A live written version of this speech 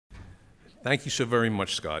Thank you so very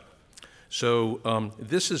much, Scott. So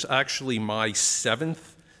this is actually my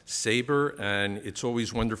 7th SABR, and it's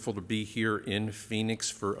always wonderful to be here in Phoenix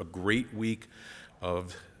for a great week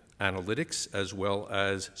of analytics as well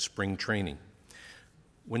as spring training.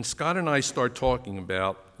 When Scott and I started talking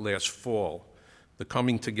about last fall, the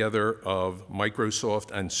coming together of Microsoft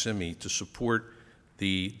and Simi to support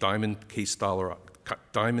the Diamond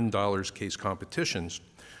Dollars case competitions,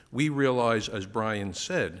 we realized, as Brian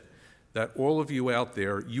said, that all of you out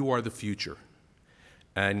there, you are the future.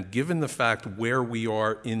 And given the fact where we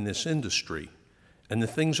are in this industry and the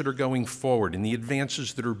things that are going forward and the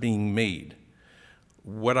advances that are being made,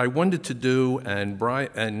 what I wanted to do,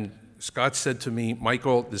 and Scott said to me,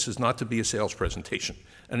 Michael, this is not to be a sales presentation,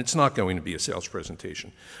 and it's not going to be a sales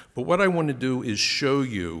presentation. But what I want to do is show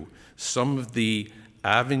you some of the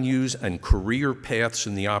avenues and career paths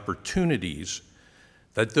and the opportunities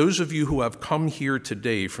that those of you who have come here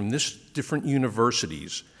today from this different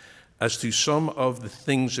universities as to some of the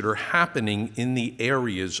things that are happening in the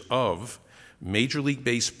areas of Major League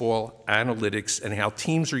Baseball, analytics, and how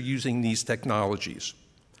teams are using these technologies.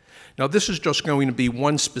 Now, this is just going to be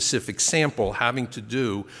one specific sample having to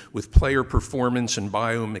do with player performance and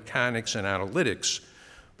biomechanics and analytics,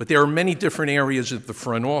 but there are many different areas of the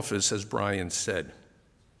front office, as Brian said.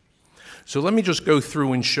 So let me just go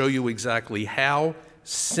through and show you exactly how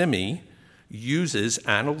Simi uses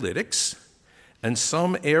analytics and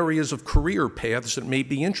some areas of career paths that may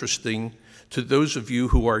be interesting to those of you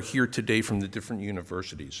who are here today from the different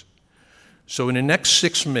universities. So in the next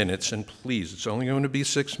 6 minutes, and please, it's only going to be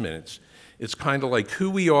 6 minutes, it's kind of like who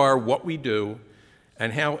we are, what we do,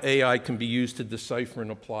 and how AI can be used to decipher and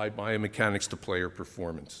apply biomechanics to player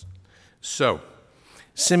performance. So,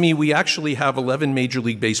 Simi, we actually have 11 Major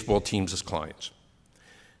League Baseball teams as clients.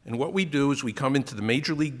 And what we do is we come into the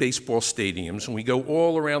Major League Baseball stadiums and we go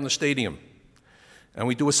all around the stadium and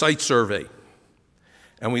we do a site survey.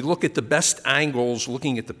 And we look at the best angles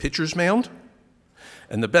looking at the pitcher's mound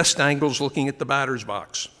and the best angles looking at the batter's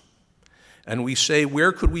box. And we say,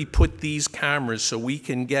 where could we put these cameras so we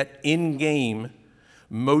can get in-game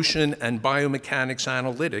motion and biomechanics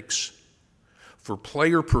analytics for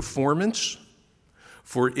player performance,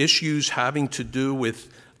 for issues having to do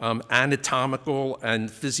with anatomical and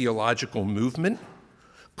physiological movement?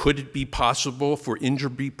 Could it be possible for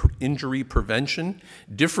injury prevention?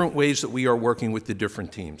 Different ways that we are working with the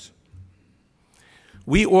different teams.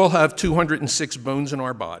 We all have 206 bones in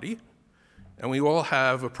our body, and we all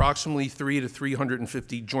have approximately 300 to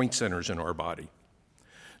 350 joint centers in our body.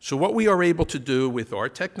 So what we are able to do with our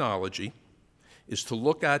technology is to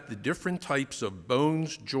look at the different types of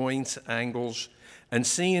bones, joints, angles, and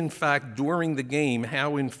see, in fact, during the game,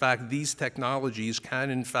 how, in fact, these technologies can,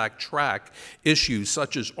 in fact, track issues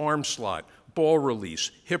such as arm slot, ball release,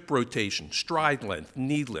 hip rotation, stride length,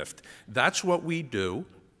 knee lift. That's what we do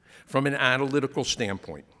from an analytical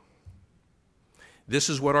standpoint. This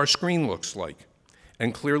is what our screen looks like.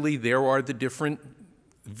 And clearly, there are the different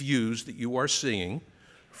views that you are seeing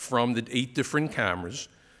from the 8 different cameras.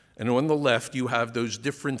 And on the left, you have those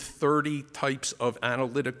different 30 types of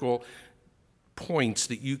analytical points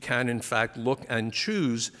that you can, in fact, look and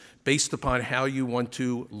choose based upon how you want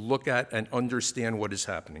to look at and understand what is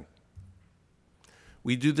happening.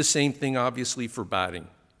 We do the same thing, obviously, for batting,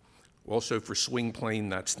 also for swing playing,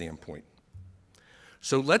 that standpoint.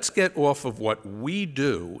 So let's get off of what we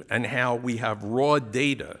do and how we have raw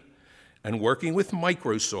data and working with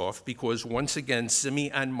Microsoft, because once again, Simi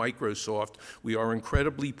and Microsoft, we are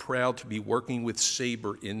incredibly proud to be working with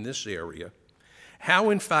SABR in this area.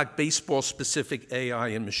 How, in fact, baseball-specific AI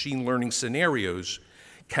and machine learning scenarios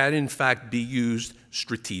can, in fact, be used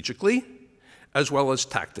strategically as well as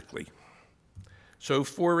tactically. So,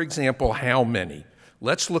 for example, how many?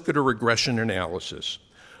 Let's look at a regression analysis.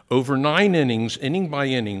 Over 9 innings, inning by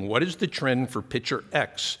inning, what is the trend for pitcher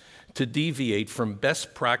X to deviate from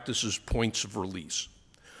best practices points of release?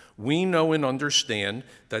 We know and understand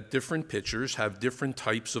that different pitchers have different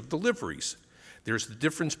types of deliveries. There's the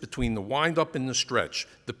difference between the windup and the stretch,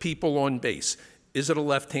 the people on base. Is it a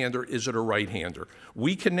left-hander? Is it a right-hander?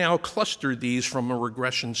 We can now cluster these from a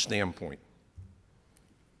regression standpoint.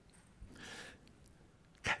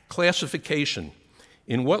 Classification.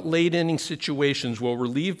 In what late-inning situations will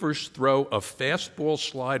relievers throw a fastball,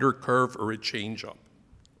 slider, curve, or a changeup?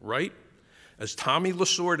 Right? As Tommy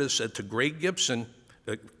Lasorda said to Greg Gibson,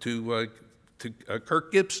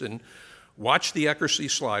 Kirk Gibson, watch the Eckersley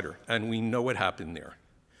slider, and we know what happened there.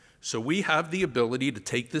 So we have the ability to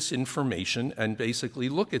take this information and basically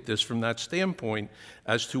look at this from that standpoint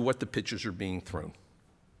as to what the pitches are being thrown.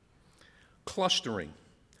 Clustering.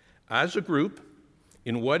 As a group,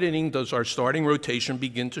 In what inning does our starting rotation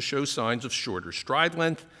begin to show signs of shorter stride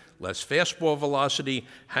length, less fastball velocity,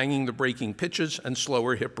 hanging the breaking pitches, and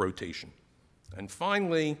slower hip rotation? And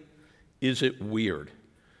finally, is it weird?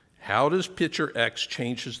 How does pitcher X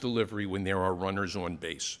change his delivery when there are runners on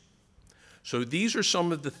base? So these are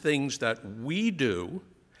some of the things that we do,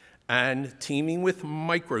 and teaming with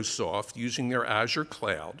Microsoft using their Azure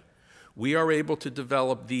cloud, we are able to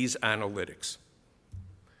develop these analytics.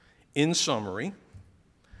 In summary,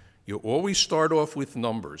 you always start off with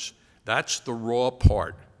numbers. That's the raw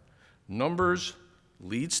part. Numbers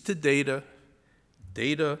leads to data,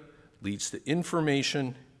 data leads to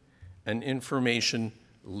information, and information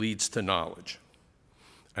leads to knowledge.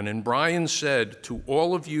 And then Brian said to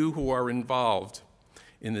all of you who are involved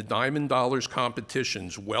in the Diamond Dollars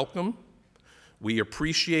competitions, welcome. We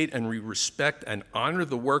appreciate and we respect and honor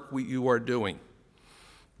the work you are doing,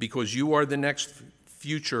 because you are the next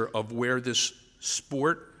future of where this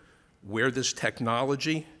sport, where this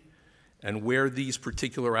technology, and where these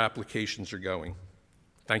particular applications are going.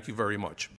 Thank you very much.